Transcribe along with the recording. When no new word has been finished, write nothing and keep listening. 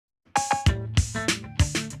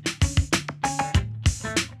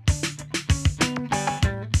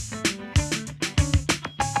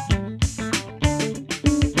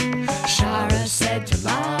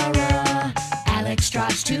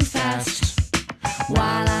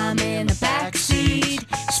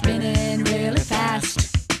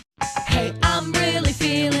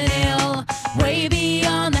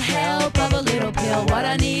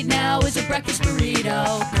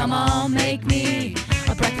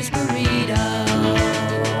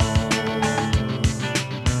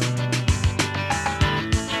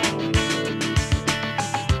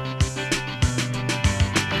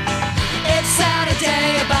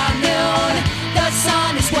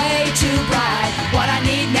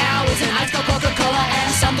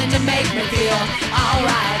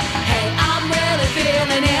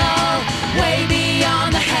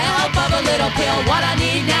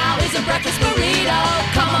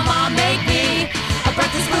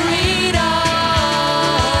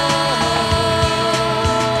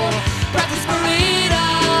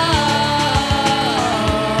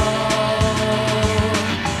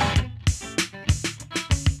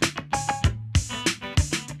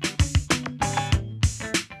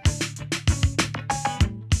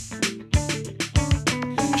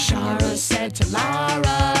said to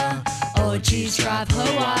Lara, oh geez, drive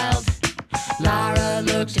her wild. Lara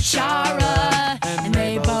looked at Shara, and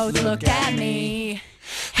they both looked at me.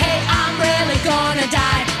 Hey, I'm really gonna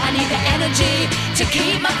die. I need the energy to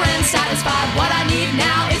keep my friends satisfied. What I need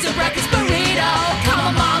now is a breakfast burrito.